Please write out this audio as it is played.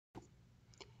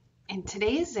In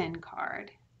today's Zen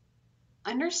card,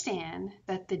 understand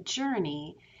that the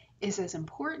journey is as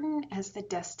important as the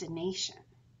destination.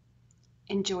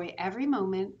 Enjoy every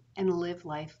moment and live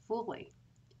life fully.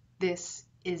 This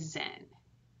is Zen.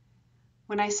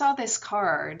 When I saw this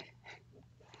card,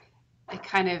 it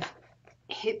kind of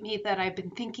hit me that I've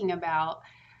been thinking about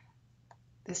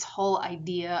this whole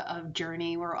idea of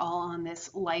journey. We're all on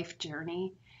this life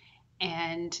journey.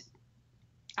 And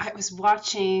I was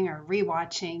watching or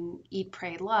rewatching Eat,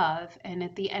 Pray, Love, and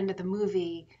at the end of the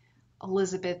movie,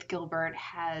 Elizabeth Gilbert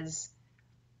has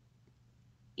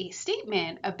a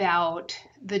statement about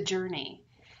the journey.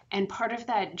 And part of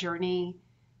that journey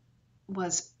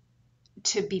was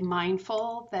to be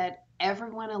mindful that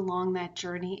everyone along that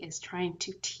journey is trying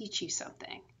to teach you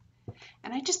something.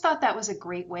 And I just thought that was a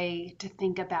great way to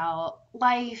think about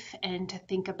life and to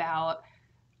think about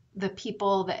the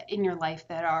people that in your life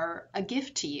that are a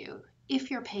gift to you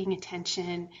if you're paying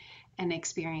attention and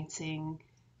experiencing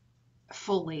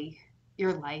fully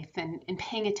your life and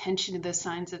paying attention to the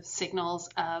signs of signals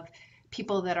of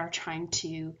people that are trying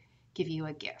to give you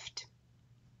a gift.